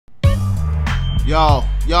Yo,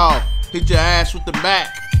 hit your ass with the Mac.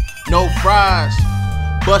 No fries.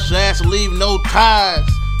 Bust your ass and leave no ties.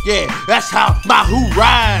 Yeah, that's how my who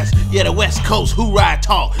rise. Yeah, the West Coast who ride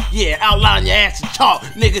talk. Yeah, outline your ass in chalk.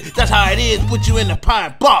 Nigga, that's how it is. Put you in the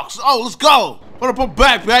pine box. Oh, let's go. What up, I'm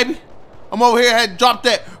back, baby. I'm over here, had to drop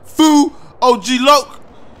that Foo OG Loke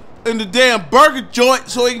in the damn burger joint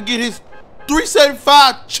so he can get his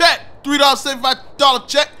 $3.75 check. $3.75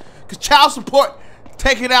 check. Cause child support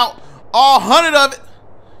taking out all 100 of it.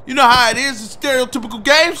 You know how it is, it's stereotypical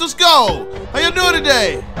games. Let's go. How you doing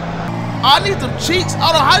today? I need some cheeks.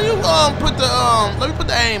 Hold on, how do you put the let me put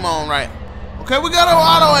the aim on right. Okay, we got our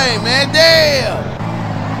auto aim, man. Damn.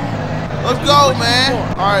 Let's go, man.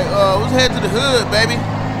 Alright, let's head to the hood, baby.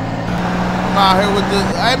 I'm out here with the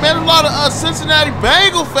hey man, there's a lot of Cincinnati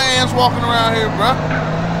Bengal fans walking around here, bro.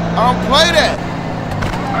 I don't play that.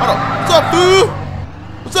 Hold on. What's up, Foo?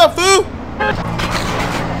 What's up, Foo?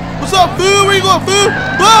 What's up, Foo? Where you going, Foo?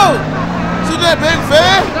 Boom! See that big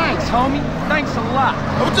fan? Thanks, homie. Thanks a lot.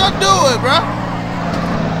 What y'all doing, bro?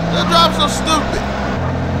 That drive so stupid.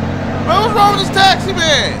 Bro, what's wrong with this taxi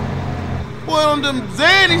man? Boy, on them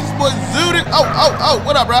Zannies, boy, zooted. Oh,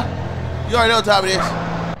 what up, bro? You already know what time it is.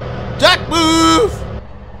 Jack move!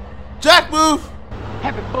 Jack move!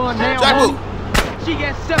 Having fun now, Jack move! She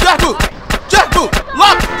got seven. Jack move! Jack move!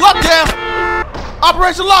 Lock down!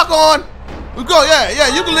 Operation lock on! We go, yeah,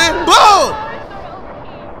 you can live. Boom!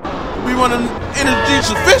 We one of them energy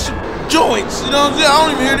sufficient joints, you know what I'm saying? I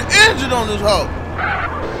don't even hear the engine on this hoe.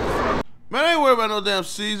 Man, I ain't worried about no damn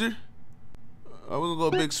Caesar. Oh, we're gonna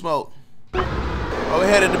go Big Smoke. Oh, we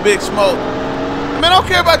headed to Big Smoke. Man, I don't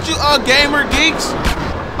care about you gamer geeks.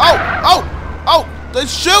 Oh, they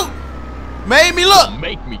shoot. Made me look.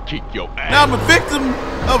 Make me kick your ass. Now I'm a victim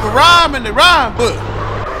of a rhyme in the rhyme book.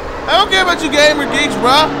 I don't care about you gamer geeks, bro.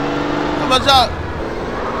 How about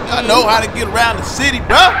y'all know how to get around the city,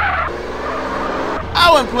 bro? I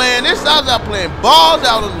wasn't playing this. I was out playing balls,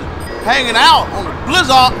 hanging out on the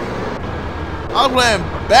blizzard. I was playing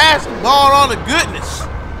basketball, all the goodness.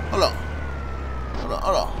 Hold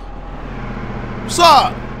on. What's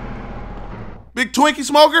up? Big Twinkie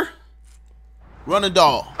smoker? Running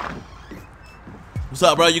dog. What's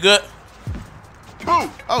up, bro? You good? Who?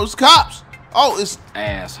 Oh, it's cops. Oh, it's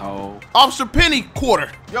Asshole. Officer Penny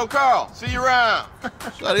Quarter. Yo, Carl, see you around.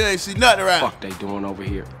 So they ain't see nothing around. Fuck they doing over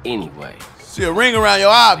here anyway? See a ring around your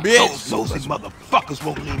eye, bitch. Those nosy motherfuckers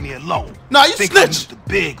won't leave me alone. Nah, you Think I'm snitch. Mr.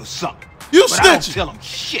 Big or something. You but I don't snitching. tell them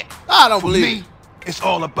shit. I don't For believe me, it. it's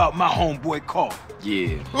all about my homeboy Carl. Yeah,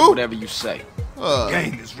 Who? whatever you say.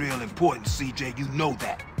 Game is real important, CJ. You know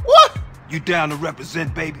that. What? You down to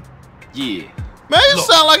represent, baby? Yeah. Man, you Look,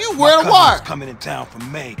 sound like you my wearing a cousin's wire. coming in town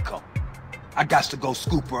from Mexico. I got to go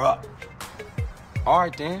scoop her up. All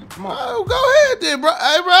right, then. Come on. Go ahead then, bro.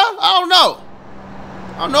 Hey, bro, I don't know.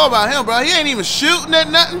 I don't know about him, bro. He ain't even shooting at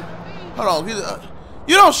nothing. Hold on.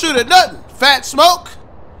 You don't shoot at nothing, Fat Smoke.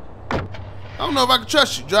 I don't know if I can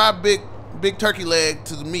trust you. Drive big turkey leg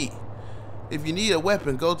to the meat. If you need a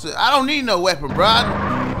weapon, go to... I don't need no weapon, bro.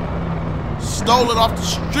 I stole it off the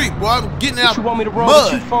street, bro. I'm getting it out What you want me to roll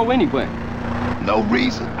mud. with you for anyway? No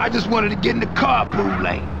reason. I just wanted to get in the carpool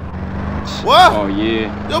lane. What? Oh,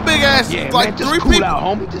 yeah. Your big ass Yeah, is like man, just 3 cool people. out,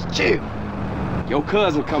 homie. Just chill. Your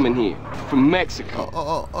cousin coming here from Mexico.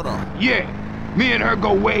 Oh, hold on. Yeah, me and her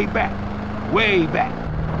go way back. Way back.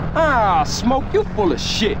 Ah, Smoke, you full of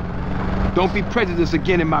shit. Don't be prejudiced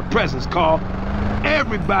again in my presence, Carl.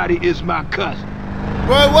 Everybody is my cousin.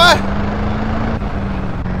 Boy, what?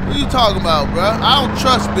 What you talking about, bro? I don't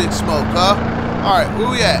trust Big Smoke, huh? All right, where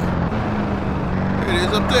we at? There it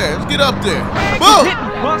is, up there. Let's get up there. You Boom! hit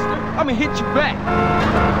me, Buster. I'ma hit you back.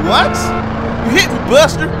 What? You hit me,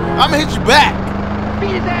 Buster. I'ma hit you back.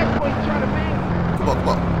 Beat his ass when you try to bang. Come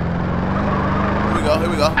on. Here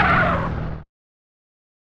we go.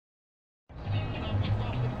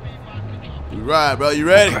 You right, bro. You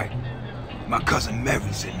ready? Okay. My cousin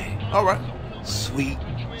Mary's in there. All right. Sweet,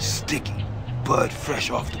 sticky, bud fresh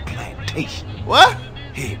off the plantation. What?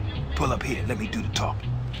 Here, pull up here. Let me do the talking.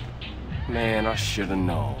 Man, I should've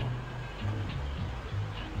known.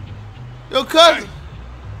 Your cousin.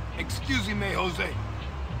 Excuse me, Jose.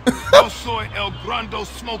 Yo soy el grando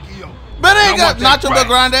smokio. Man, they ain't got Nacho Bel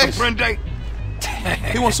Grandes. Comprende?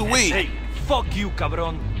 He wants some weed. Hey, fuck you,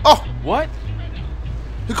 cabron. Oh, What?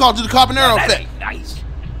 he called you the Cabanero That effect. ain't nice.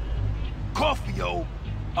 Coffee-o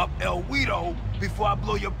up El Guido before I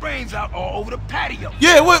blow your brains out all over the patio.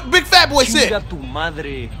 Yeah, what Big Fat Boy said. Chinga tu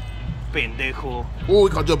madre, pendejo. Oh,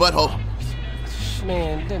 he called you a butthole.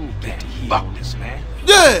 Man, let me get the heat Fuck on this, man.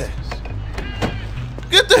 Yeah.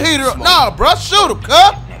 Get the heater up. Nah, bro, shoot him, cuz.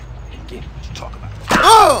 Now, get what you talking about.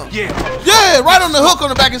 Yeah, right on the hook on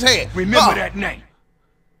the back of his head. Remember that name.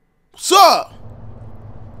 What's up?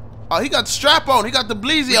 Oh, he got the strap on. He got the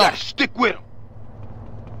bleezy You on. gotta stick with him.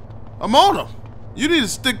 I'm on him. You need to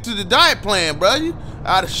stick to the diet plan, bro. You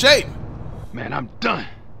out of shape. Man, I'm done.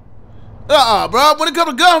 Bro. When it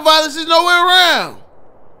comes to gun violence, there's nowhere around.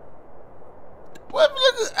 What?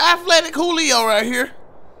 Look at athletic Julio right here.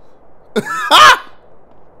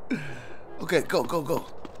 Okay, go.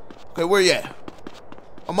 Okay, where you at?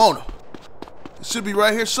 I'm on him. It should be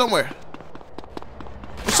right here somewhere.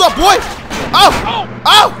 What's up, boy?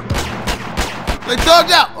 Oh! They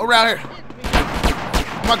thugged out around here.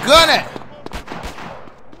 Where my gun at?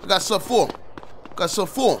 I got something for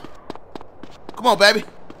him. Come on, baby.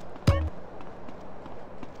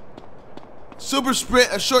 Super sprint,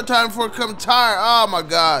 a short time before becoming tired. Oh my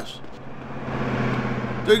gosh.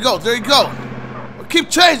 There you go. Keep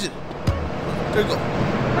changing. There you go.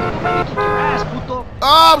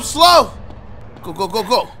 Oh, I'm slow. Go.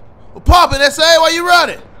 Well, pop it, SA, why you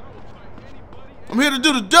running? I'm here to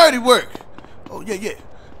do the dirty work. Oh, yeah. You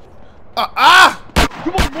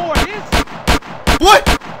want more of this? What?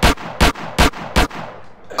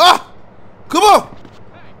 Come on.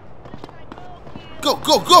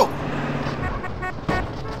 Go.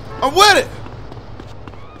 I'm with it.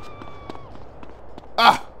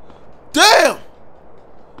 Damn.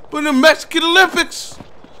 We're in the Mexican Olympics.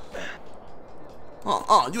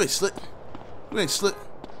 You ain't slick.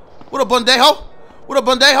 What up, Bundejo?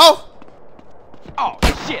 Oh,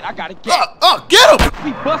 shit, I gotta get Get him.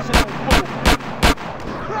 We busting on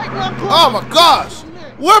food. Oh my gosh.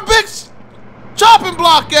 Where Big chopping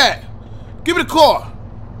block at? Give me the car.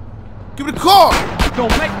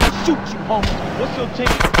 Don't make me shoot you, homie. What's your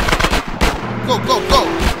ticket? Go.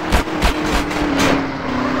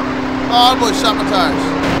 Oh, that boy shot my tires.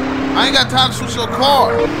 I ain't got time to switch your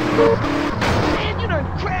car. Man, you done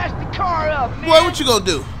crashed the car up, man. Boy, what you gonna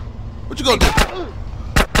do?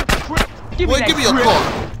 Boy, give me your car.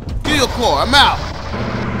 Give me your car. I'm out.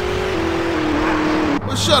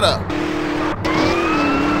 Well, shut up.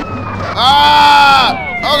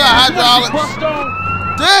 I got hydraulics.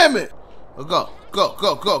 Damn it. Go.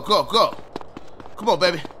 Come on,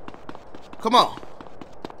 baby. Come on.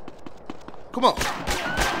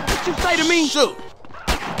 What you say to me? Shoot.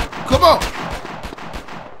 Come on.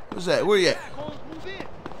 What's that? Where you at?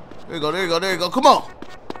 There you go. Come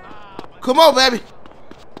on, baby.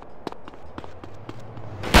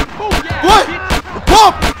 Oh, yeah, What? bitch.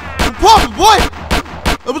 I'm pumping, boy.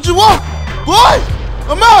 That's what you want, boy.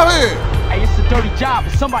 I'm out here. Hey, it's a dirty job,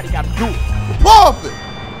 but somebody gotta do it. I'm pumping.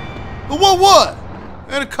 But what?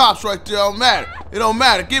 And the cops right there don't matter. It don't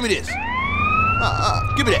matter. Give me this.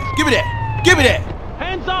 Give me that.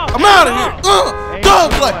 Hands off. I'm out of here.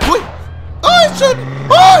 Dog like, boy. Oh, he shooting.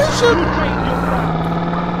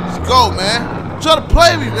 Let's go, man. Try to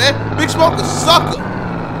play me, man. Big Smoke a sucker.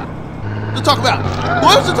 Let's talk about.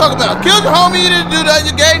 What's to talk about? Killed your homie, you didn't do that.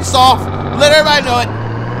 Your game soft. Let everybody know it.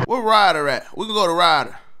 Where Ryder at? We can go to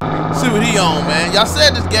Ryder. See what he on, man. Y'all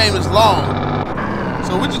said this game is long.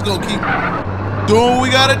 So we're just gonna keep doing what we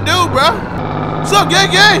gotta do, bro. What's up,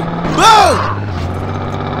 gang? Boom!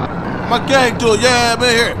 My gang doing, yeah, I'm in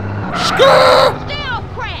here. Skrrr!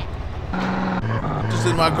 Just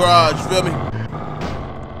in my garage, feel me?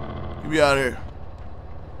 Get me out of here.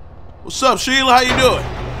 What's up, Sheila? How you doing?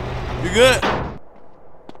 You good?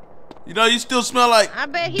 You know, you still smell like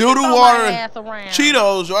doodle water and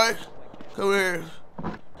Cheetos, right? Come here.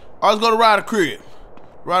 I was gonna ride a crib.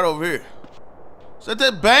 Right over here. Is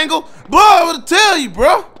that bangle? Boy, I'm gonna tell you,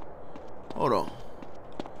 bro. Hold on.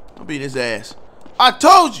 I'm beating his ass. I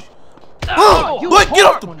told you. Boy, get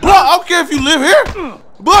off the block. I don't care if you live here.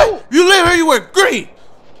 Boy, if you live here, you wear green.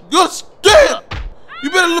 You're scared. You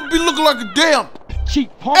better be looking like a damn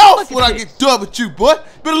elf when I get done with you, boy.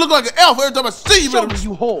 Better look like an elf every time I see you. Better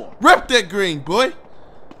you whore. Rep that green, boy.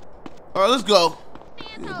 All right, let's go.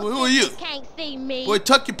 Boy, who are you? Can't see me. Boy,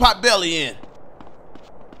 tuck your pot belly in.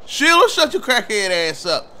 Sheila, shut your crackhead ass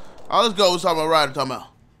up. All right, let's go. What's talking about Ryder talking about?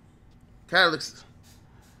 Catalyx.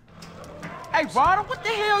 Hey, Ryder, what the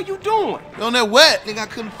hell you doing? You on that wet? Nigga, I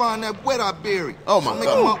couldn't find that wet I buried. Oh my so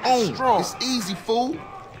God. I'm making my own. Strong. It's easy, fool.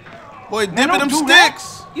 Boy, Man, dipping don't them do that.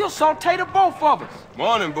 sticks. You'll saute the both of us.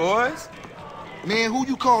 Morning, boys. Man, who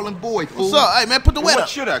you calling boy, fool? What's up? Hey, man, put the wet What up.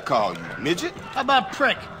 should I call you? Midget? How about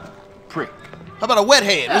prick? Prick. How about a wet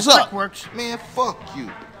head? What's prick up? works. Man, fuck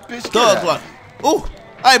you. Bitch, get Thugs out. like. Ooh.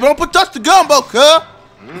 Hey, but don't touch the gumbo, cuz.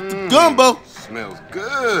 Gumbo. Smells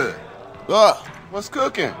good. What's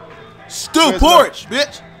cooking? Stew Where's porridge,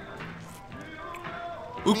 bitch.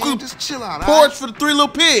 We Man, cook just chill out, porridge for the 3 little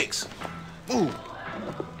pigs. Ooh.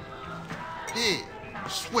 Yeah.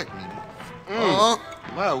 Sweat me.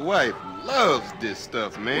 My wife loves this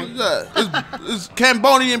stuff, man. What's that? It's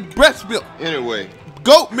Cambodian breast milk. Anyway,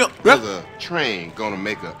 Goat milk, bro. there's a train gonna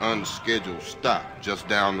make an unscheduled stop just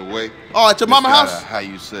down the way. Oh, at your mama It's got house? a, how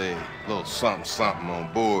you say, little something something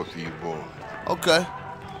on board for you, boy. Okay.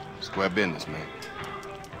 Square business, man.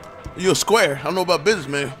 You a square. I don't know about business,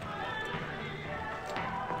 man.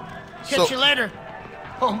 Catch you later,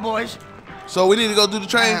 homeboys. So we need to go do the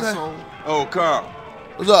train thing? Asshole. Oh, Carl,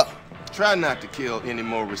 What's up? try not to kill any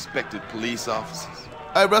more respected police officers.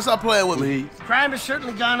 Hey, bro, stop playing with me. Crime has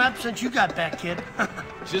certainly gone up since you got back, kid.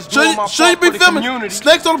 Just doing my Should you part be for the filming community.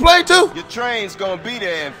 snakes on the plane, too? Your train's gonna be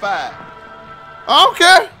there in 5. I don't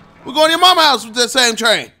care. We're going to your mama house with that same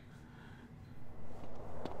train.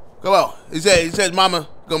 Come on. He said mama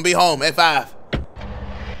gonna be home at 5.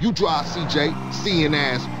 You drive, CJ. Seeing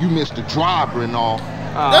as you missed the driver and all.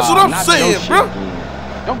 That's what I'm not saying, your shit, bro.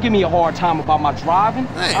 dude. Don't give me a hard time about my driving.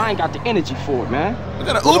 Man. I ain't got the energy for it, man. I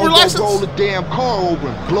got an Well, Uber don't go license. roll the damn car over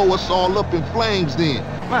and blow us all up in flames then.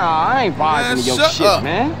 Nah, I ain't Man, rising to your shut shit, up.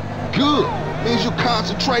 man. Good. Means you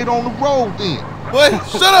concentrate on the road then. Wait,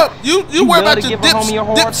 shut up. You worry better about your give a homie a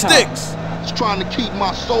hard dipsticks. Just trying to keep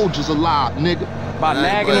my soldiers alive, nigga. By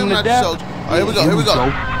nagging them to All death. right, here we go. Here we go.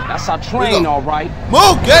 That's our train, all right.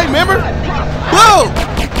 Move, gang member. Move.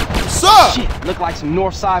 What's up? Shit, look like some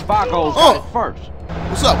Northside Vagos Oh. got it first.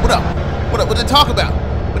 What's up? What up? What up? What they talk about?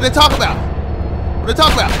 What they talk about? What they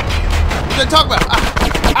talk about? What they talk about?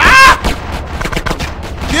 Ah!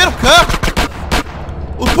 Get him, cuz.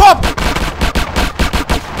 What's poppin'?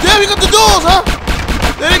 Damn, you got the doors, huh?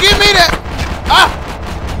 They didn't give me that. Ah!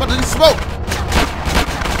 I'm about to need smoke.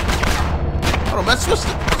 Hold on, man. Switch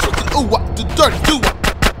the ooh, what? The dirty do what?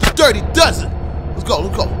 The dirty dozen. Let's go.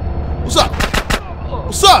 Let's go. What's up?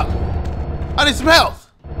 What's up? I need some health.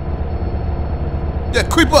 Yeah,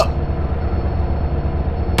 creep up.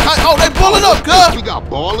 Oh, they pulling up, cuz. We got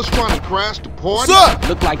ballers trying to crash the What's party. up?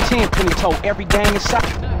 Look like 10 penny told every gang in South.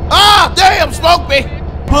 Ah, damn, smoke me.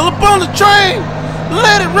 Pull up on the train.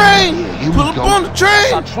 Let it rain. Yeah, here we Pull up go. on the That's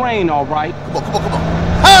train. our train, all right. Come on, come on, come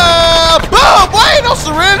on. Boom, boy, ain't no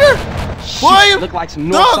surrender. Boy, Shit, you look like some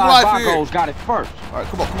thug Northside life here. Vagos got it first. All right,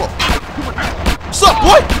 come on, come on. What's up,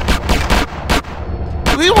 boy?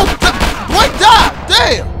 We almost boy, die.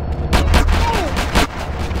 Damn.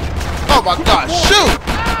 Oh my God, shoot.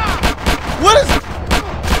 What is it?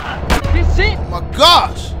 This it? Oh my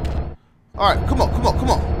gosh. All right, come on, come on, come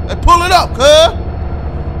on. Hey, pull it up, cuz.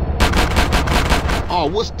 Oh,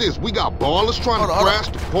 what's this? We got ballers trying Hold to on, hold crash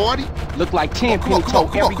the party? Look like 10 Come on, penny come on,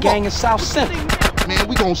 told come on, every come gang on. in South Central. Man,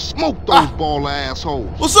 we gonna smoke those baller assholes.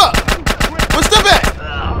 What's up? What's step back?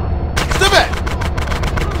 Step back.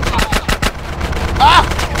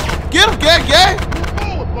 Ah! Get him, gang, gang.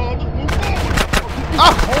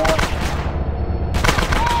 Ah!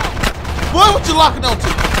 Boy, what you locking on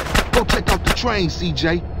to? Go check out the train,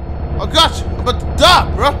 CJ. I got you. I'm about to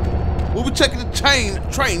die, bro. We'll be checking the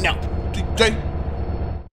train now. DJ.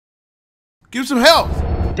 Give him some health.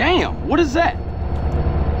 Damn, what is that?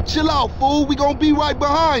 Chill out, fool. We gonna be right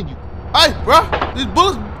behind you. Hey, bro. These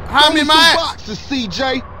bullets behind me in my some ass. boxes,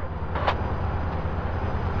 CJ.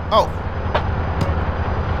 Oh.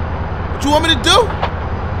 What you want me to do?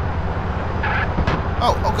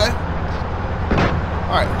 Oh, okay.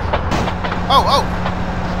 All right. Oh.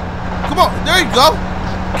 Come on. There you go.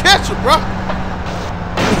 Catch him, bro.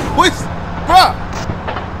 Wait, bro.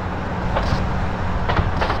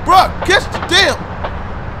 Bro, catch the deal.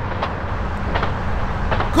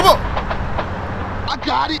 Come on. I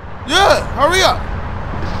got it. Yeah, hurry up.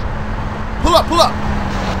 Pull up, pull up.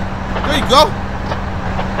 There you go.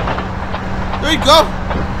 There you go.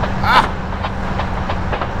 Ah.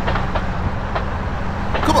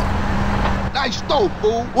 Come on. Nice throw,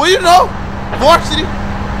 fool. Well, you know, varsity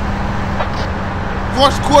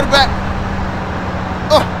quarterback.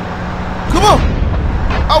 Oh, come on.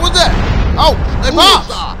 How was that? Oh, they bounced.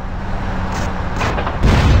 Bullseye.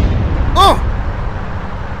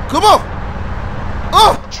 Come on.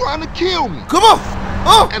 Trying to kill me. Come on.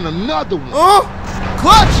 And another one.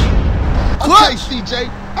 Clutch. Okay, CJ.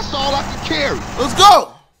 That's all I can carry. Let's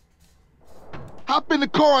go. Hop in the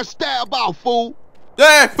car and stab out, fool.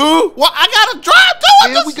 Damn, fool. What? I gotta drive to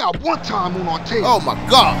it. Man, we got one time on our tail. Oh my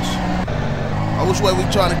gosh. Oh, which way we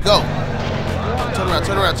trying to go? Turn around,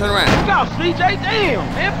 turn around, turn around. Look out, CJ. Damn,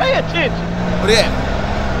 man. Pay attention. What is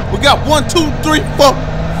that? We got 1, 2, 3, 4,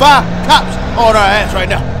 5 cops on our ass right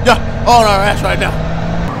now. Yeah, on our ass right now.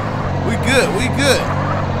 We good, we good.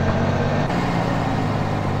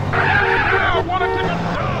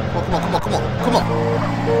 Come on, come on, come on, come on.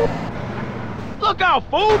 Look out,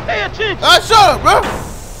 fool. Pay attention. Shut up, bro.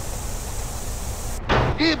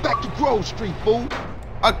 Head back to Grove Street, fool.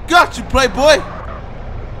 I got you, playboy.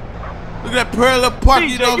 Look at that parallel park. CJ,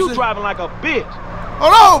 You know what I'm you saying? driving like a bitch.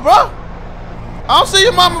 Hold on, bro. I don't see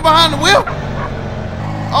your mama behind the wheel.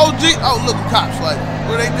 OG. Oh, look, the cops. Like,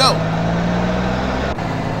 where they go?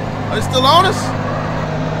 Are they still on us?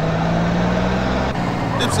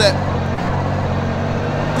 Dipset.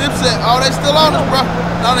 Dipset. Oh, they still on us, bro.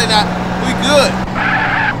 No, they not. We good.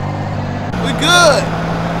 We good.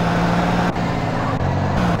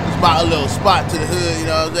 It's about a little spot to the hood, you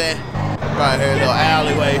know what I'm saying? Right here, a little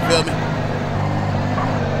alleyway, you feel me?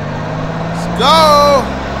 Let's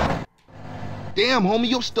go. Damn, homie,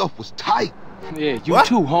 your stuff was tight. Yeah, you What?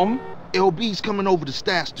 too, homie. LB's coming over to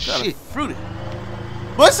stash the Got shit. fruity.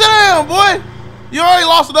 Boy, sit down, boy. You already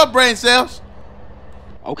lost enough brain cells.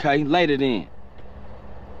 Okay, later then.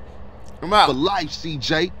 I'm For out. life,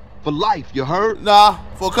 CJ. For life, you heard? Nah,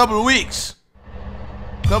 for a couple of weeks.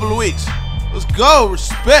 Couple of weeks. Let's go.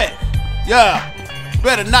 Respect. Yeah.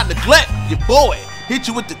 Better not neglect your boy. Hit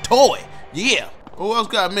you with the toy. Yeah. Who else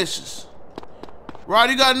got missions? Rod,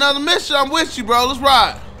 you got another mission? I'm with you, bro. Let's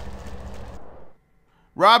ride.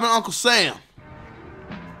 Robbing Uncle Sam.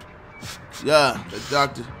 Yeah,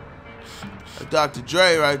 that Dr.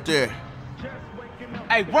 Dre right there.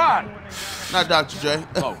 Hey, Rod. Not Dr. Dre.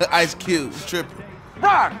 Ice Cube. Tripping.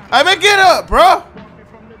 Rod. Hey, man, get up, bro.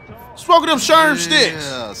 Smoking them Sherm sticks.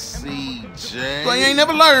 Yeah, CJ. So you ain't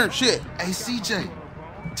never learned shit. Hey, CJ.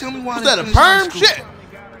 Tell me why Was they that a finished high perm school. shit?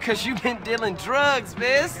 Cause you been dealing drugs,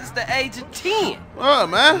 man, since the age of 10. What,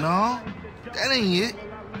 man? No, that ain't it.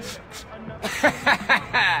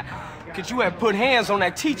 Cause you had put hands on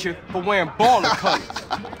that teacher for wearing baller colors.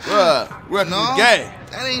 Bruh, we're at No, the game.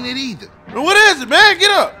 that ain't it either. What is it, man?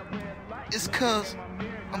 Get up. It's cause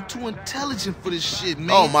I'm too intelligent for this shit, man.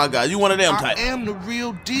 Oh, my God. You one of them I type. am the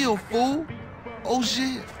real deal, fool. Oh,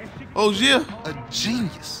 yeah. Oh, yeah? A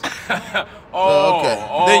genius.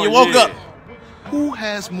 Okay. Then you woke up. Who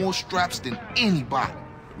has more straps than anybody?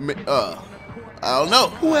 I don't know.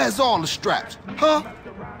 Who has all the straps? Huh?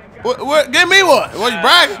 What? Give me one. What, you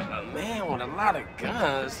bragging? A man with a lot of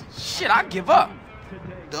guns. Shit, I give up.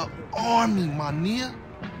 The army, my nigga.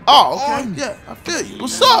 Oh, okay. Army. Yeah, I feel you.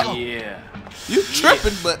 What's up? Yeah. You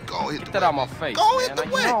tripping, but Go hit Get the that out my face. Go man. hit the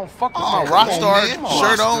You wet. don't fuck with Oh, my rock come on, star man. Come on,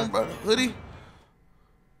 shirt Rockstar. on, brother. Hoodie.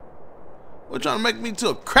 What, trying to make me to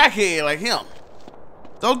a crackhead like him?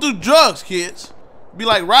 Don't do drugs, kids. Be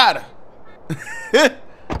like Ryder. Let's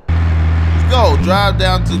go. Drive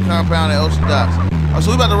down to the compound at Ocean Docks. Oh,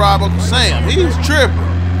 so we about to rob Uncle Sam. He's tripping.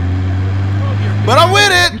 But I'm with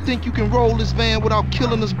You it. think you can roll this van without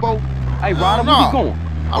killing us both? Hey, Ryder, no. where we going?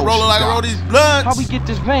 I'm rolling like I roll these blunts. How we get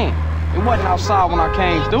this van? It wasn't outside when I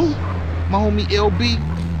came through. My homie LB,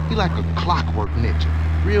 he like a clockwork ninja.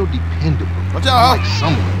 Real dependable. Watch out, Like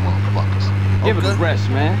some of them motherfuckers. Give it a Okay. rest,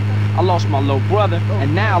 man. I lost my little brother,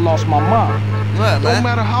 and now I lost my mom. Yeah, No man.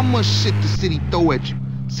 matter how much shit the city throw at you,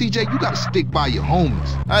 CJ, you gotta stick by your homies.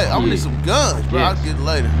 Hey, I'm gonna need some guns, bro. I'll Yes. get it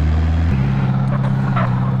later.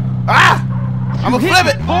 Ah! I'm gonna flip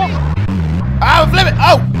it. I'm gonna flip it.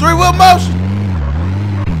 Oh, 3-wheel motion.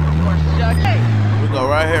 We go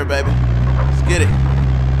right here, baby. Let's get it.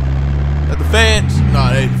 At the fence? No,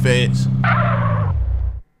 they ain't the fence.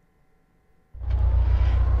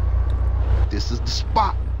 This is the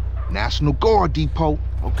spot. National Guard Depot.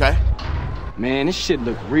 Okay. Man, this shit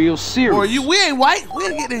look real serious. Boy, we ain't white. We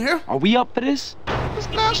ain't getting in here. Are we up for this? It's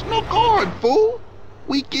National Guard, fool.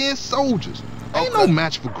 Weekend soldiers. Ain't no Okay.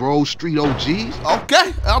 match for Grove Street OGs.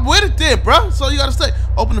 Okay, I'm with it then, bro. So you gotta stay.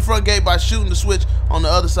 Open the front gate by shooting the switch on the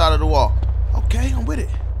other side of the wall. Okay, I'm with it.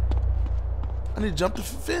 I need to jump the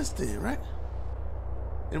fence then, right?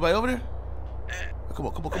 Anybody over there? Come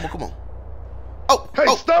on, come on, come on, come on. Oh, Hey,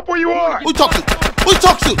 oh. stop where you are! Who you talk to? Who you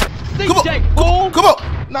talk to? Come on, CJ, fool. come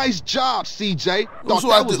on. Nice job, CJ. That's Thought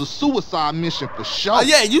what I that was do. a suicide mission for sure. Oh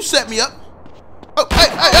yeah, you set me up. Oh, hey.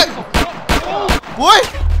 Boy.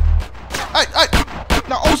 Hey.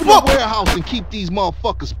 Now open the smoke. warehouse and keep these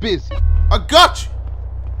motherfuckers busy. I got you.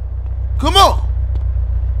 Come on.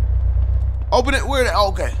 Open it. Where that?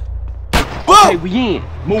 Okay. Boom. Hey, we in.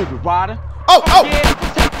 Move it, Ryder. Oh. Yeah.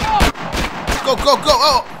 Go.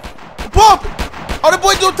 Oh. Bump it. Oh, that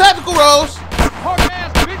boy doing tactical rolls. Hard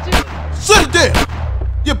ass bitches. Sit it there.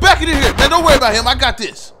 You're back in here. Man, don't worry about him. I got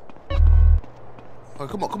this. All right,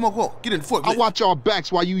 come on. Get in the forklift. I watch y'all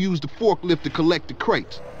backs while you use the forklift to collect the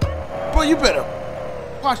crates. Bro, you better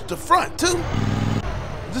watch the front, too.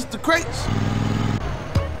 Is this the crates?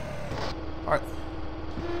 All right.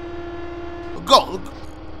 Let's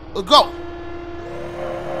go.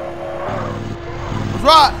 Let's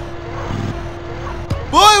ride.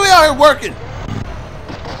 Boy, we out here working.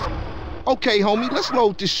 Okay, homie, let's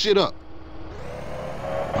load this shit up.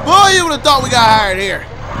 Boy, you would have thought we got hired here.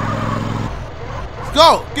 Let's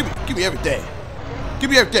go. Give me everything. Give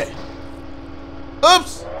me everything.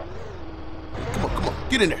 Oops. Come on.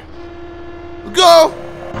 Get in there. Let's go.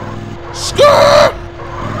 Skirt.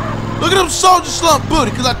 Look at them soldiers slump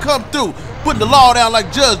booty, because I come through putting the law down like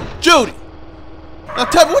Judge Judy. Now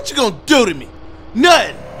tell me what you gonna do to me?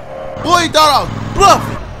 Nothing. Boy, you thought I was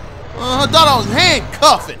bluffing. I thought I was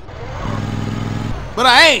handcuffing. But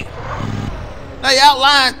I ain't. Now you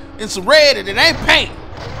outlined in some red and it ain't paint.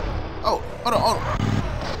 Oh, hold on.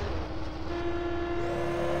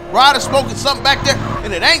 Ryder smoking something back there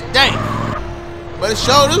and it ain't dank. But it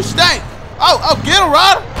sure do stink. Oh, get him,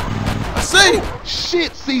 Ryder. I see you.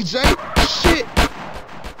 Shit, CJ. Shit.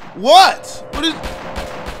 What? What is...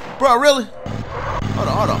 Bro, really? Hold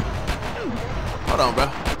on, bro.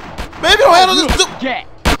 Maybe don't handle this... Boy,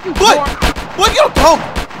 get off the homie.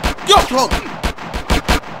 Get off the homie.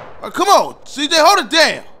 All right, come on, CJ, hold it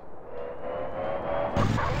down.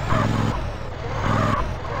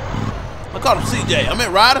 I called him CJ. I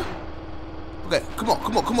meant Ryder. Okay, come on.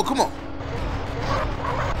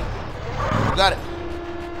 We got it.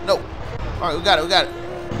 No. All right, we got it.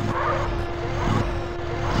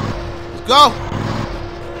 Let's go.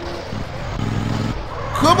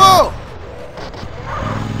 Come on.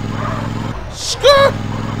 Skirt.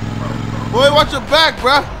 Boy, watch your back,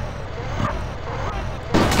 bruh.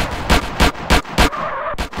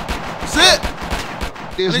 That's it.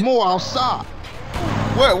 There's more outside.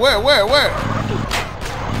 Where? I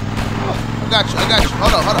got you.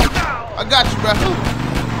 Hold on. I got you, bruh.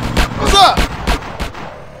 What's up?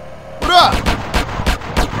 What up?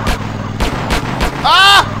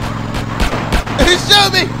 Ah! He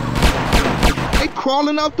shot me. They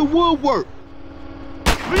crawling out the woodwork.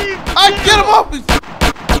 I get him off me,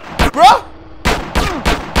 bruh.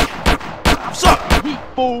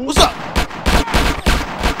 What's up?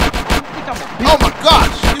 Oh my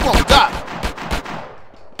gosh, he won't die.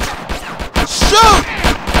 Shoot!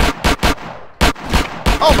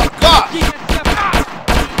 Oh my gosh!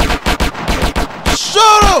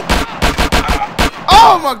 Shoot him!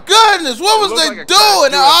 Oh my goodness, what was they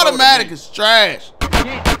doing? The automatic is trash. Come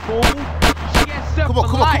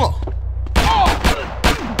on.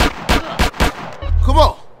 Come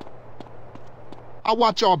on. I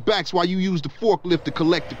watch our backs while you use the forklift to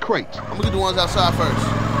collect the crates. I'm gonna get the ones outside first.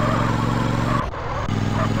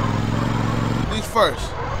 These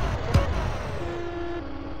first.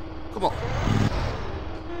 Come on.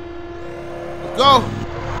 Let's go.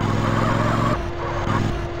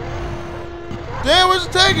 Damn, where's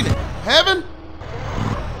it taking it? Heaven?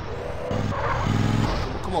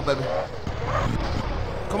 Come on,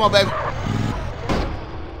 baby.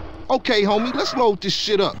 Okay, homie, let's load this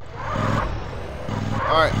shit up.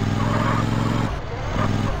 All right.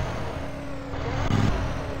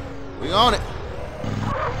 We on it.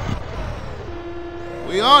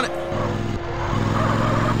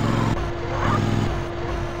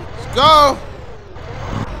 Let's go.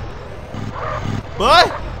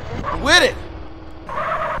 Bud, I'm with it.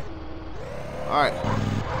 All right.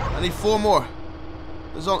 I need 4 more.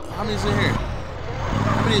 There's only, how many is in here?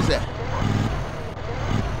 How many is that?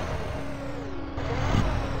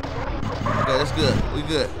 Okay, that's good. We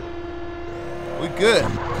good.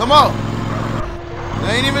 Come on.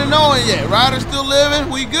 They ain't even knowing yet. Ryder's still living.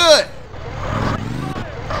 We good.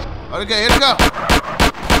 Okay, here they come.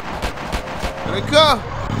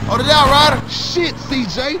 Hold it down, Ryder. Shit,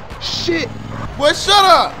 CJ. Shit. Boy, shut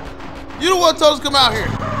up. You the one told us to come out here.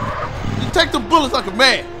 You take the bullets like a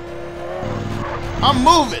man. I'm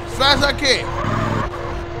moving as fast as I can.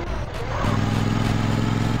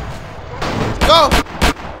 Let's go.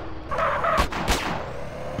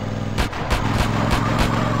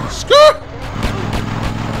 Skirt.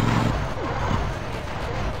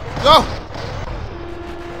 Go.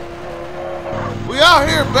 We out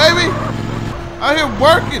here, baby. Out here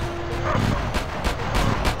working.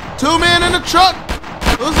 2 men in the truck.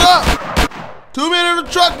 What's up? 2 men in the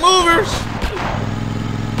truck movers.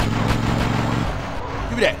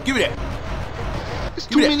 Give me that. It's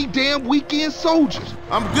too many damn weekend soldiers.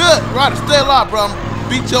 I'm good. Ryder, stay alive, bro. I'm gonna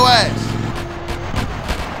beat your ass.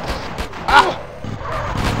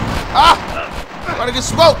 Ryder, get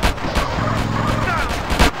smoked.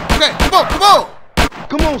 Okay, come on.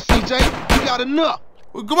 Come on, CJ. We got enough.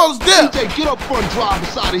 Well, come on, let's dip. CJ, get up front and drive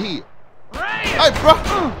us out of here. Hey, bro.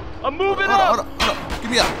 I'm moving Hold up. on.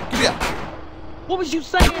 Give me out. What was you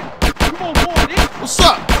saying? Come on, boy. What's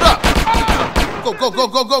up? What up? Go. 2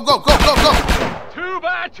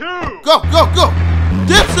 by 2. Go.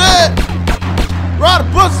 Dipset. Ryder,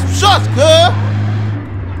 bust some shots, cuz.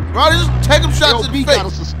 Bro, just take him shots in the LB face. got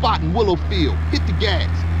us a spot in Willowfield. Hit the gas.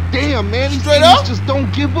 Damn, man, these Straight idiots up? just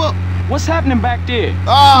don't give up. What's happening back there?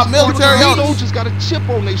 Ah, military These owners. soldiers got a chip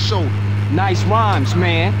on their shoulder. Nice rhymes,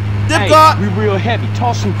 man. Dip Hey, guard. we real heavy.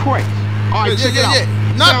 Toss some crates. All right, Yeah, check yeah, it out. yeah.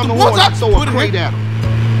 Not Sound the the ones horn I and throw put a in crate here. at them.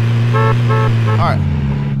 All right.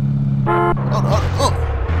 Hold on.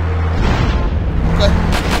 Okay.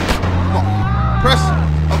 Come on. Press.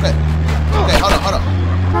 Okay. Okay, hold on.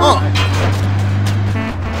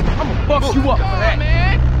 I'ma fuck you up for that.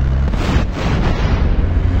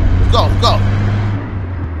 Let's go.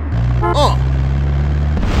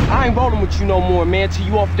 I ain't rolling with you no more, man, till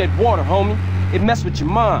you off that water, homie. It mess with your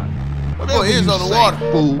mind. Boy, he is on the water.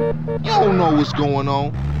 Fool. You don't know what's going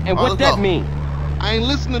on. And Oh, what let's that go. mean? I ain't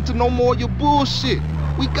listening to no more of your bullshit.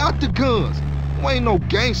 We got the guns. You ain't no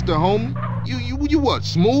gangster, homie. You what,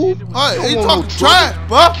 smooth? Hey, You he don't want talking no trash, trouble.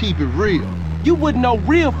 bro. Keep it real. You wouldn't know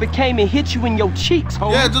real if it came and hit you in your cheeks,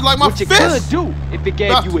 homie. Yeah, just like my What you fist. could do if it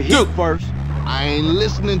gave About you a to hit do. first. I ain't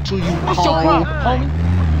listening to you, What's your Carl. problem,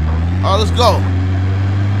 homie? All right, let's go.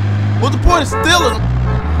 What's the point of stealing them?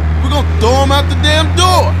 We're gonna throw him out the damn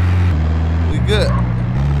door. We good.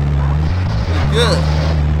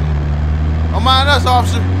 Don't mind us,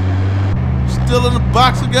 officer. Stealing a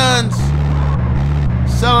box of guns.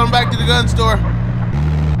 Selling them back to the gun store.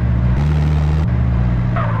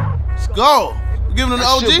 Let's go. We're giving them an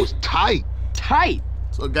That shit OG. was tight. Tight.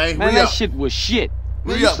 So, gang, Man, we that up. shit was shit.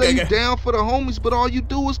 Man, We you up, say you gang. down for the homies, but all you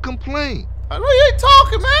do is complain. I know you ain't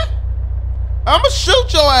talking, man. I'ma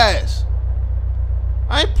shoot your ass.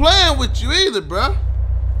 I ain't playing with you either, bruh.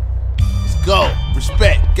 Let's go.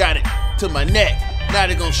 Respect. Got it to my neck. Now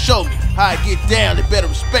they gonna show me how I get down. They better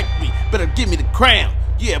respect me. Better give me the crown.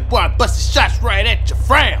 Yeah, boy, I busted shots right at your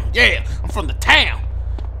frown. Yeah, I'm from the town.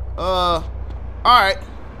 Alright.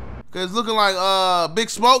 Cause it's looking like Big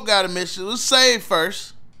Smoke got a mission. Let's save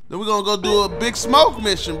first. Then we're gonna go do a Big Smoke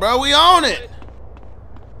mission, bro. We on it.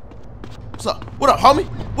 What's up? What up, homie?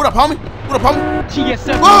 What up, homie?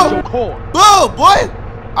 GSF Whoa! is your core. Boo, boy!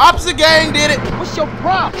 Opposite gang did it. What's your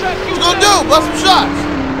problem? What you gonna do? Bust some shots.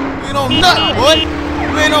 You ain't on nothing, boy.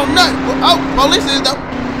 You ain't on nothing. Oh, police is though.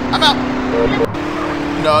 I'm out.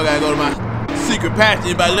 You know, I gotta go to my secret passage.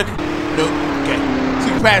 Anybody looking? Nope. Okay.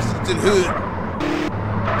 Secret passage to the hood.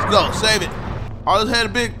 Let's go. Save it. Oh, let's head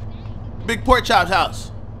to Big Pork Chop's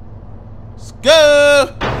house. Let's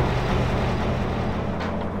go.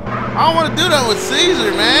 I don't want to do that with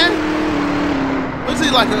Caesar, man. What's he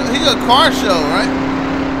like? He a car show, right?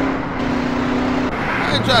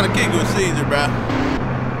 I ain't trying to kick it with Caesar, bro.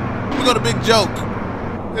 We go to Big Joke.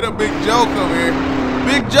 Get a Big Joke over here.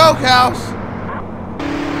 Big Joke house.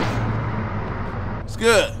 It's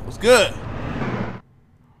good. It's good.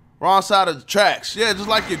 Wrong side of the tracks. Yeah, just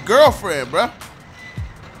like your girlfriend, bro.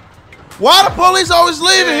 Why the police always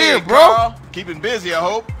leaving here, bro? Carl. Keeping busy, I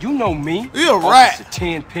hope. You know me. You a rat. Officer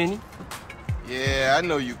Tenpenny. Yeah, I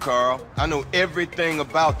know you, Carl. I know everything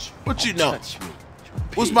about you. What you know? Touch me.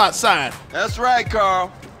 What's my sign? That's right,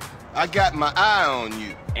 Carl. I got my eye on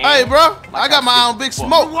you. Hey, bro. I got my eye on Big We're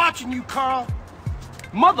Smoke. watching you, Carl.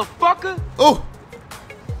 Motherfucker. Oh.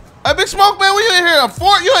 Hey, Big Smoke, man, what you in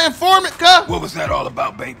here? You an informant, cuz? What was that all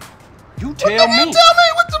about, baby? You tell You tell me. me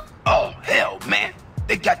what the... Oh, hell, man.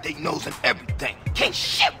 They got their nose in everything. Can't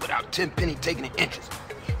shit without Tenpenny taking an interest.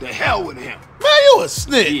 The hell with him. Man, you a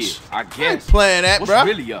snitch. Yeah, I ain't guess. playing that, What's bro.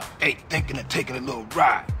 really up? Hey, thinking of taking a little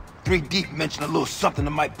ride. 3 Deep mentioned a little something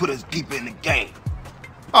that might put us deeper in the game.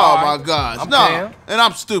 Oh, Alright, my gosh. I'm No. down. And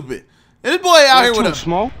I'm stupid. And this boy out here with too, a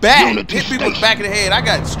Smoke? bat. Unity Hit people in the Station. back of the head. I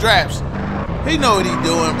got straps. He know what he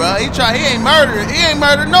doing, bro. He ain't murdering. He ain't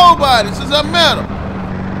murdered nobody since I met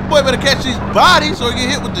him. Boy better catch these bodies or get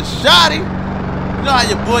hit with the shotty. You know how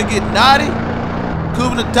your boy get naughty?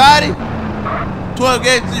 Kubla Toddy. 12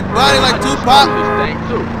 gauge to your body like Tupac. This thing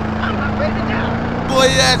too. Boy,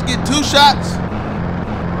 your ass get 2 shots.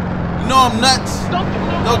 You know I'm nuts.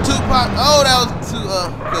 No Tupac. Oh, that was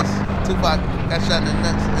because Tupac got shot in the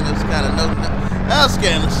nuts and it was kind of no nut. That was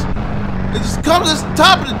scandalous. It just comes to the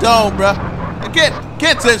top of the dome, bro. I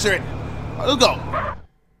can't censor it. Let's go.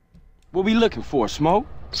 What we looking for, Smoke?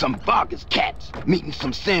 Some Vargas cats meeting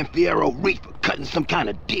some San Fierro reefer, cutting some kind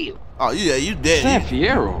of deal. Oh, yeah, you dead. San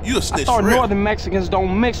Fierro. You a snitch I thought for real. Northern Mexicans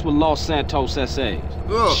don't mix with Los Santos SAs.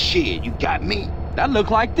 Ugh. Shit, you got me. That look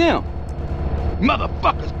like them.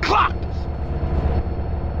 Motherfuckers clocked us.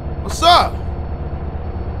 What's up?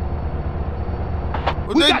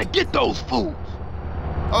 What We they- gotta get those fools.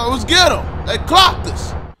 Oh, let's get them. They clocked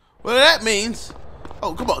us. What that means?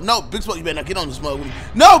 Oh, come on. No, Big Smoke, you better not get on this mug with me.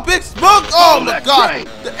 No, Big Smoke! Oh, my that God. train.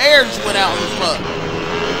 The air just went out on this mug.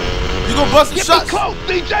 You gonna bust some Get shots? me close,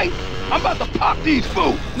 DJ. I'm about to pop these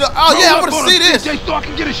fools. No, oh yeah, I want to see this. CJ so I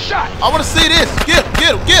can get a shot. I want to see this. Get him,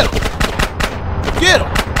 get him, get him. Get him.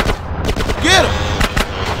 Get him.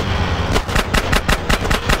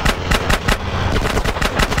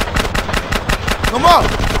 Come on.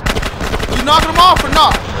 You knocking him off or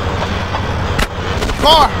not?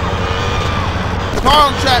 Car.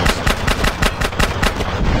 Car on tracks.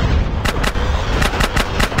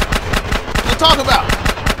 What you talking about?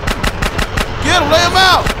 Get him, lay him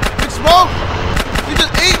out. Big Smoke. He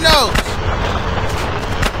just eating those.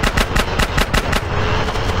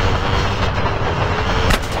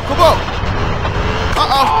 Come on.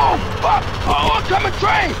 Oh, fuck. Oh, oncoming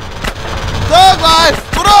train. Thug Life,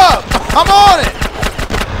 what up? I'm on it.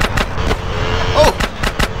 Oh.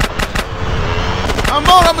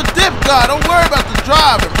 I'm a dip guy. Don't worry about the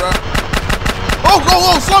driving, bro. Oh, go,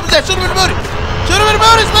 oh, slump that. Shoot him in the booty. Shoot him in the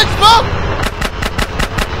booty, Big Smoke.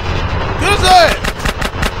 Get his ass.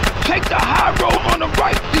 Take the high road on the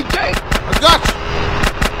right, CJ. I got you.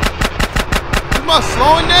 Come on,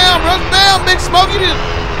 slowing down, bro. Down, Big Smoke. You need to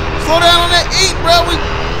slow down on that eat, bro. Oh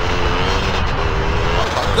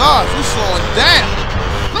my gosh, we slowing down.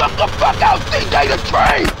 Look the fuck out, CJ, the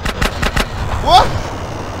train. What?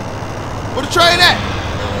 Where the train at?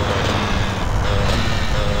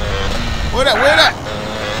 Where that? Where that?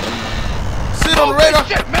 Sit on the radar.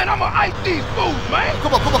 Shit, man, I'ma ice these fools, man.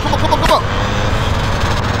 Come on, come on, come on, come on, come on.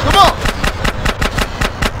 Come on.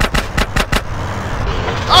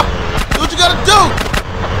 Oh, do what you gotta do.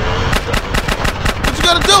 What you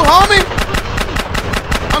gotta do, homie?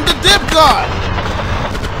 I'm the dip guy.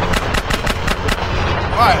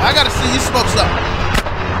 Alright, I gotta see you smoke something.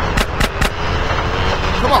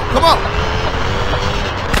 Come on, come on.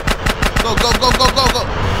 Go, go, go, go, go, go.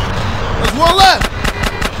 There's one left.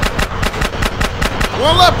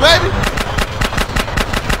 One left, baby.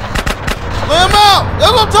 Lay him out.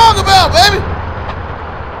 That's what I'm talking about, baby.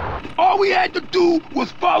 All we had to do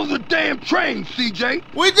was follow the damn train, CJ.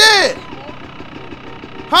 We did.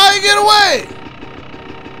 How you get away?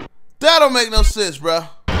 That don't make no sense, bro.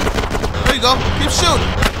 There you go. Keep shooting.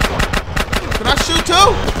 Can I shoot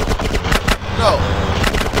too? No.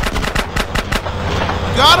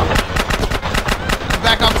 Got him?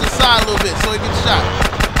 Back off to the side a little bit so he gets shot.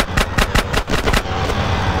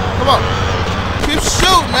 Come on. Keep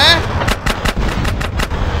shooting, man.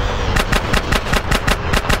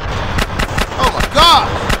 Oh my God.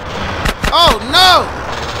 Oh no.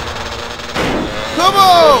 Come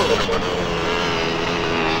on.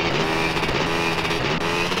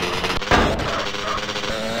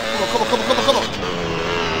 Come on, come on, come on, come on.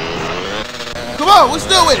 Come on, we're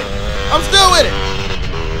still with it. I'm still with it.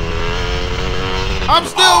 I'm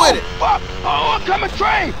still with it. Fuck. Oh, oncoming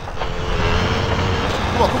train.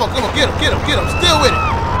 Come on, come on, come on. Get him, get him, get him. Still with it.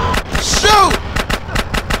 Shoot.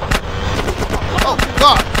 Oh,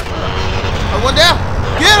 God. One down.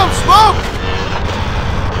 Get him, Smoke.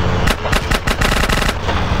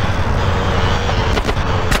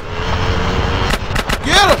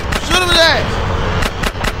 Get him. Shoot him in the ass.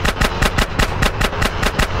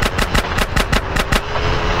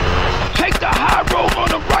 Take the high road on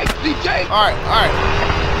the right, CJ. All right, all right.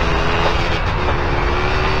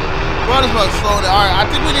 Well, this must slow down. All right, I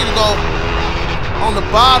think we need to go on the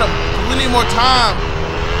bottom. We need more time.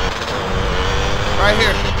 Right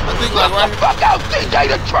here. I think like right here. Fuck out,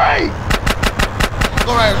 CJ, the train.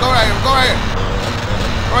 Go right here, go right here, go right here.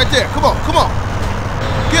 Right there. Come on, come on.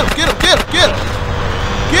 Get him, get him, get him, get him.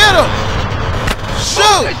 Get him. Shoot.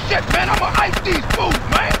 Fuck this shit, man. I'ma ice these fools,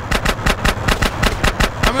 man.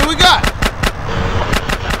 How many we got?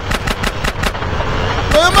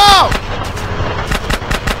 Put him out.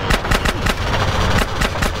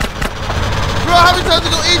 Bro, how many times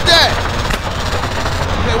you gonna eat that?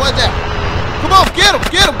 Okay, what's that? Come on, get him,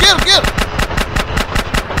 get him, get him, get him.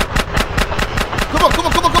 Come on, come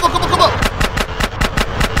on, come on, come on, come on, come on.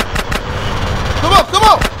 Come on, come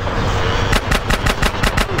on.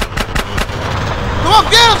 Come on,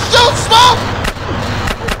 get him, shoot, Smoke.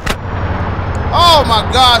 Oh my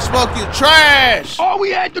God, Smoke, you trash. All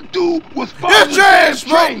we had to do was follow the damn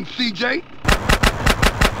train, CJ.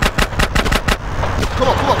 Come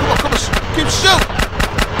on, come on, come on, come on. Keep shooting.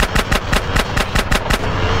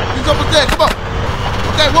 He's up there, come on.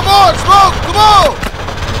 Okay, one more, Smoke, come on.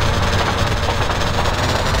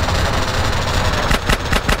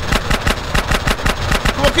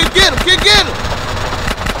 Come on, keep getting him, keep getting him.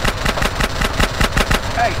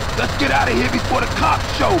 Hey, let's get out of here before the cops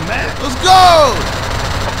show, man. Let's go.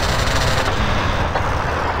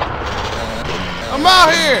 I'm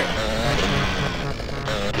out here.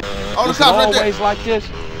 Oh, the Was cops it right there. always like this?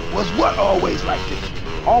 Was what always like this?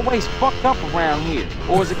 Always fucked up around here.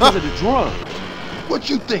 Or is it because of the drugs? What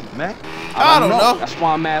you think, man? I don't know. That's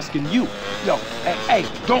why I'm asking you. Yo, hey,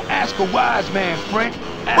 don't ask a wise man, friend.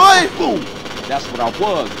 Ask Boy. a fool. That's what I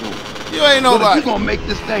was doing. You ain't But if nobody. you gonna make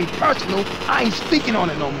this thing personal, I ain't speaking on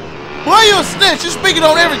it no more. Boy, you a snitch. You speaking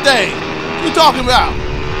on everything. What you talking about?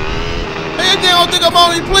 Hey, you don't think I'm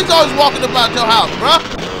on these police always walking about your house, bruh?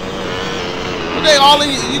 But they all in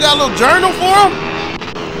you got a little journal for them?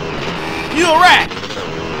 You a rat.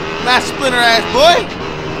 Not splinter ass boy.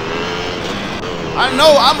 I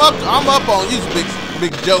know I'm up on you,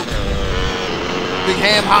 big joke. Big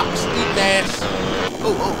ham hocks, eating ass.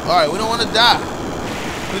 Oh, alright, we don't want to die.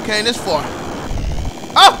 We came this far.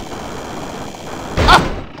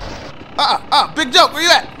 Big joke, where you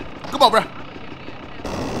at? Come on, bro.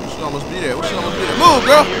 We should almost be there. Move,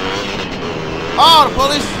 girl. Oh, the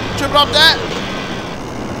police tripping off that.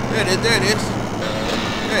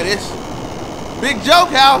 There it is. Big joke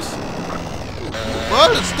house.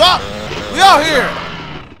 Well, stop. We out here.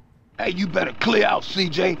 Hey, you better clear out,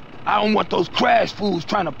 CJ. I don't want those crash fools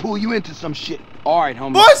trying to pull you into some shit. All right,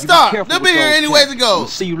 homie. Boy, You be stop. careful They'll with be here those anyways cats. it goes. We'll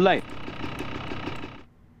see you later.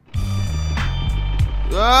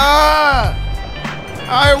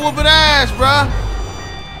 Out here whooping ass, bruh.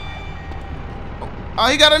 Oh,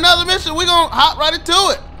 he got another mission. We gonna hop right into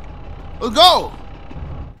it. Let's go.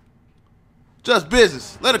 Just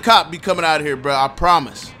business. Let a cop be coming out of here, bruh. I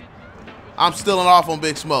promise. I'm stealing off on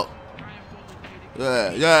Big Smoke.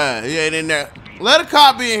 Yeah, he ain't in there. Let a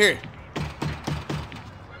cop be in here.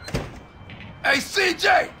 Hey,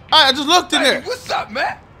 CJ! I just looked in there. What's up,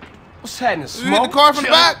 man? What's happening, You hit Smoke? the car from the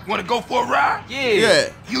Chillin'? back? Wanna go for a ride? Yeah.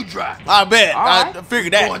 You drive. I bet. All right. I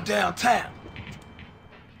figured that. Going downtown.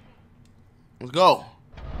 Let's go.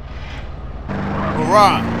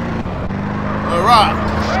 Hurrah.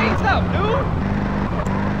 Raise up,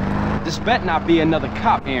 dude. This better not be another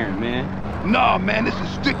cop errand, man. Nah, man, this is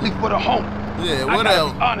strictly for the home. Yeah, I what gotta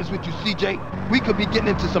else? be honest with you, CJ. We could be getting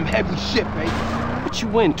into some heavy shit, baby. What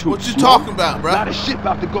you into, What you Smoke? talking about, A bro? lot of shit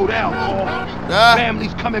about to go down, Paul. Yeah.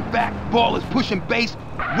 Families coming back, ballers pushing base,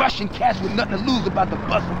 Russian cats with nothing to lose about the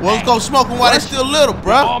bus. Well, let's go smoking while they still little,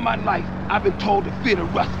 bro. All my life, I've been told to fear the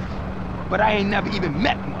Russians, but I ain't never even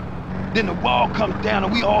met one. Then the wall comes down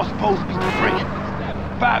and we all supposed to be friends.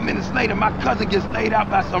 5 minutes later, my cousin gets laid out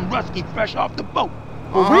by some Rusky fresh off the boat.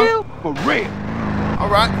 For real? For real. All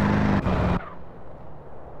right.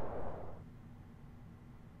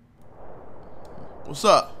 What's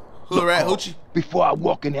up? Hood rat Paul, hoochie? before I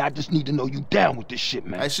walk in there, I just need to know you down with this shit,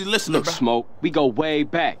 man. Hey, she listening, Look, bro. Smoke, we go way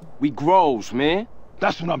back. We grows, man.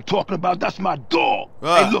 That's what I'm talking about. That's my dog.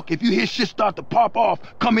 Ah. Hey, look, if you hear shit start to pop off,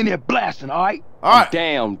 come in here blasting, all right? All right.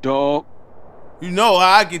 Damn, dog. You know how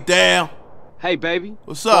I get down. Hey, baby.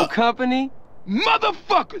 What's up? Want company?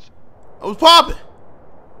 Motherfuckers! What's poppin'?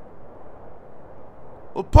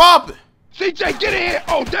 What's poppin'? CJ, get in here!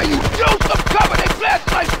 Oh, there you do some cover! They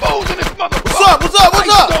blasting like fools in this motherfucker! What's up? What's up? What's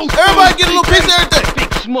Ice up? those Everybody fools, get a little CJ. piece of everything.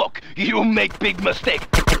 Big Smoke, you make big mistake.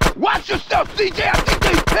 Watch yourself, CJ! I think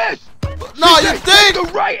they pissed! No, CJ, you take think?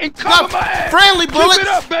 the right and cover Not my ass! friendly bullets. Keep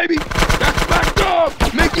it up, baby! That's my dog,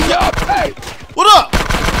 making y'all pay! What up?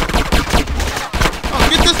 Oh,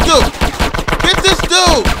 get this dude. Get this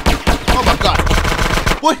dude. Oh, my God.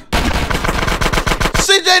 Boy.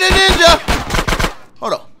 CJ the Ninja.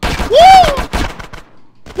 Hold on. Woo!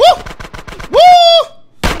 Woo! Woo!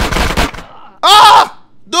 Ah!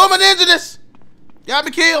 Doing my ninja this. Got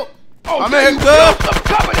me killed. Oh, I'm there in you here, go! good. Some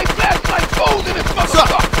cover! They blast like fools in this What's up?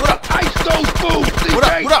 motherfucker! What up? Ice those fools, CJ! What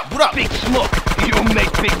up? What up? What up? Big Smoke, you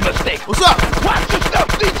make big mistake. What's up? Watch yourself,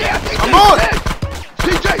 CJ! I think I'm they on it.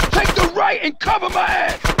 pissed. CJ, take the right and cover my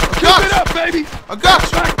ass! Keep got it you. up, baby! I got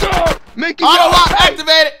you. My dog, making Auto y'all lock pay.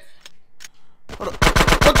 activated. Hold on.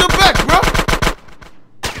 Watch your back, bro.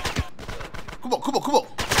 Come on, come on, come on.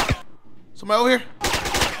 Somebody over here.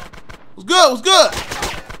 What's good? What's good?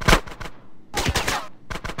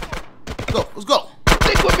 Let's go. Let's go.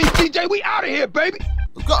 Stick with me, CJ. We out of here, baby.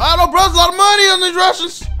 Let's go. I don't know, bro. There's a lot of money on these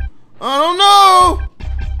Russians. I don't know.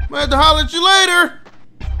 Might have to holler at you later.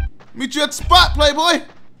 Meet you at the spot, playboy.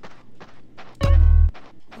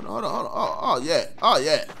 Hold on, hold on. Oh, yeah. Oh,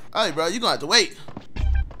 yeah. Hey, bro, you gonna have to wait. You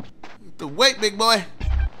have to wait, big boy.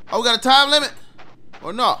 Oh, we got a time limit?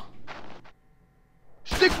 Or no?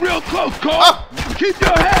 Stick real close, Cole. Ah. Keep your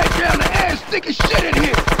head down. The air's thick as shit in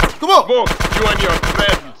here. Come on. You and your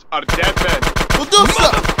friends are dead men. We'll do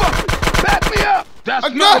something. Motherfucker, back me up. That's I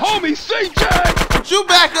my got you. homie, CJ. But you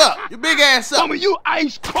back up. Your big ass up. Homie, you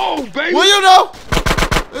ice cold, baby. Well, you know.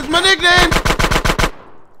 It's my nickname.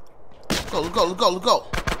 Let's go, let's go, let's go, let's go.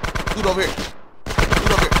 Dude over here.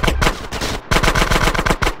 Dude over here.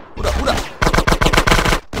 What up, what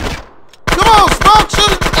up?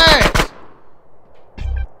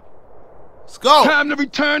 go. Time to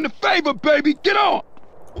return the favor, baby. Get on.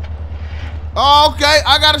 Oh, okay,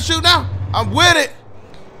 I gotta shoot now. I'm with it.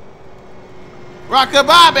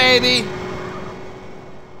 Rock-a-bye, baby.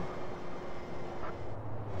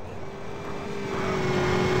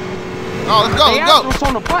 Oh, let's go, Hey, let's go. Andreas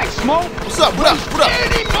on the bike, Smoke. What's up, what up, what up?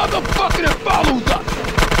 Any motherfucker that follows us.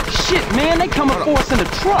 Shit, man, they coming for us in the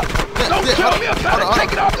truck. Don't tell me about it.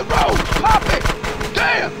 Take it off the road. Pop it.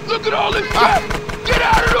 Damn, look at all this crap. Get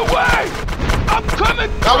out of the way. I'm coming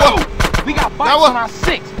through. We got bikes on our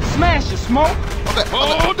 6. Smash it, Smoke. Okay.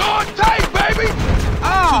 Hold on tight, baby.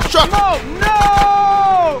 Ah, Shoot the truck. Smoke,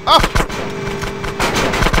 no!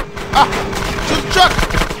 Shoot the truck.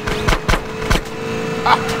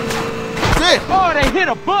 Oh, they hit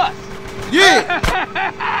a bus.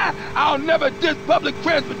 Yeah. I'll never diss public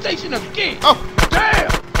transportation again. Oh. Damn,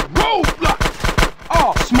 roadblock.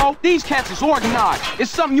 Oh, Smoke, these cats is organized.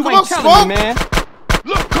 It's something you Come ain't on, telling Smoke. me, man.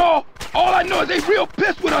 Look, Carl, all I know is they real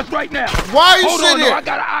pissed with us right now. Why are you Hold sitting on, here? though, I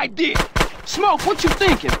got an idea. Smoke, what you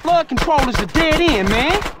thinking? Flood control is a dead end,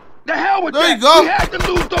 man. The hell with There that. you go. We had to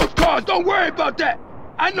lose those cars. Don't worry about that.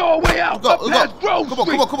 I know a way out. Up past Grove Come on,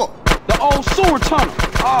 Street. come on, come on. The old sewer tunnel.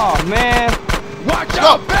 Oh, man. Watch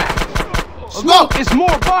out back. Smoke, it's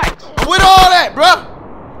more bikes. I'm with all that, bruh.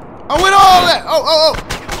 I'm with all that. Oh.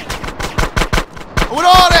 I'm with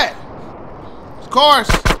all that. Cars.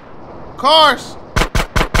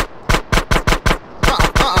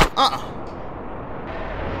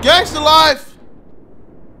 Gangsta life.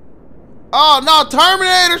 Oh, no,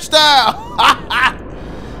 Terminator style.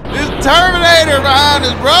 This Terminator behind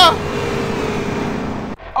us, bruh.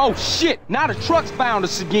 Oh, shit. Now the truck's found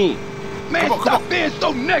us again. Man, Come on, stop being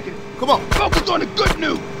so negative. Come on. Focus on the good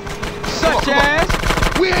news. Such as?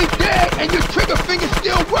 We ain't dead, and your trigger finger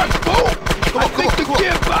still works, fool. I think the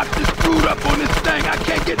gearbox is screwed up on this thing. I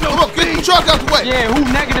can't get no Come on, get the speed. truck out the way. Yeah, who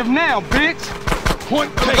negative now, bitch?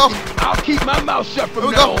 Point Here we taken. go. I'll keep my mouth shut Here from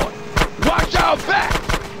we now go. on. Watch our back.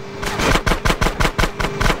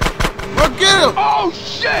 Bro, get him. Oh,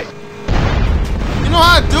 shit. You know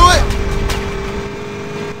how I do it?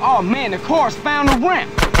 Oh, man, the car's found the ramp.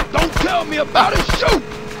 Don't tell me about it. Shoot.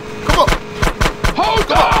 Come on.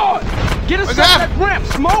 Hold on. Get us What's out happening? that ramp,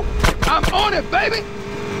 Smoke. I'm on it, baby.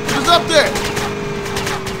 Who's up there?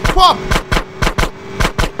 Pop.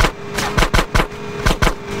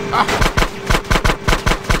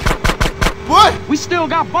 What? We still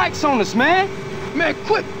got bikes on us, man. Man,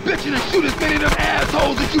 quit bitching and shoot as many of them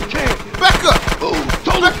assholes as you can. Back up. Ooh,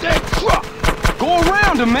 total dead truck. Go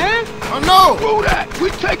around him, man. Oh, no. Screw that. We're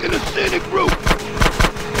taking the scenic route.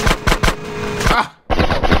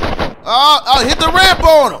 I'll hit the ramp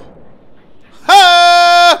on him.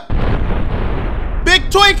 Ha! Big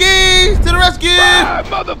Twinkies to the rescue. Bye,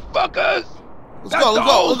 motherfuckers. Let's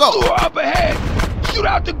go. Sewer up ahead. Shoot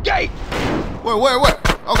out the gate. Where?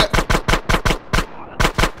 Okay.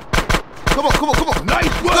 Come on. Nice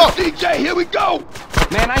Let's work, go. DJ. Here we go.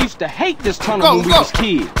 Man, I used to hate this tunnel when we was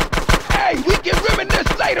kids. Hey, we can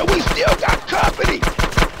reminisce later. We still got company.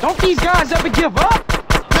 Don't these guys ever give up?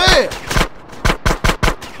 Yeah.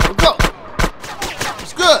 Let's go.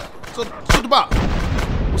 What's good? So the box.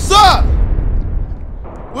 What's up?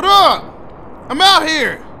 What up? I'm out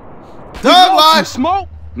here. Thug life. Smoke?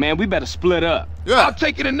 Man, we better split up. Yeah. I'll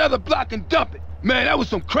take it another block and dump it. Man, that was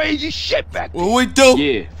some crazy shit back there. What we do?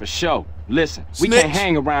 Yeah, for sure. Listen, we Snitch. can't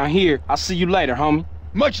hang around here. I'll see you later, homie.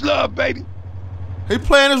 Much love, baby. He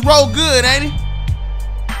playing his role good, ain't he?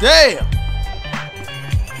 Damn.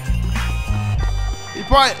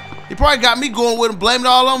 He probably got me going with him, blaming it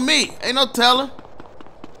all on me. Ain't no telling.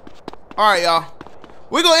 All right, y'all.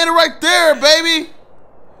 We gonna end it right there, baby.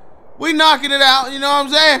 We knocking it out, you know what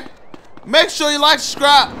I'm saying? Make sure you like,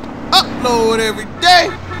 subscribe, upload every day.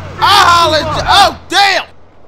 I'll holler at you. Oh, damn.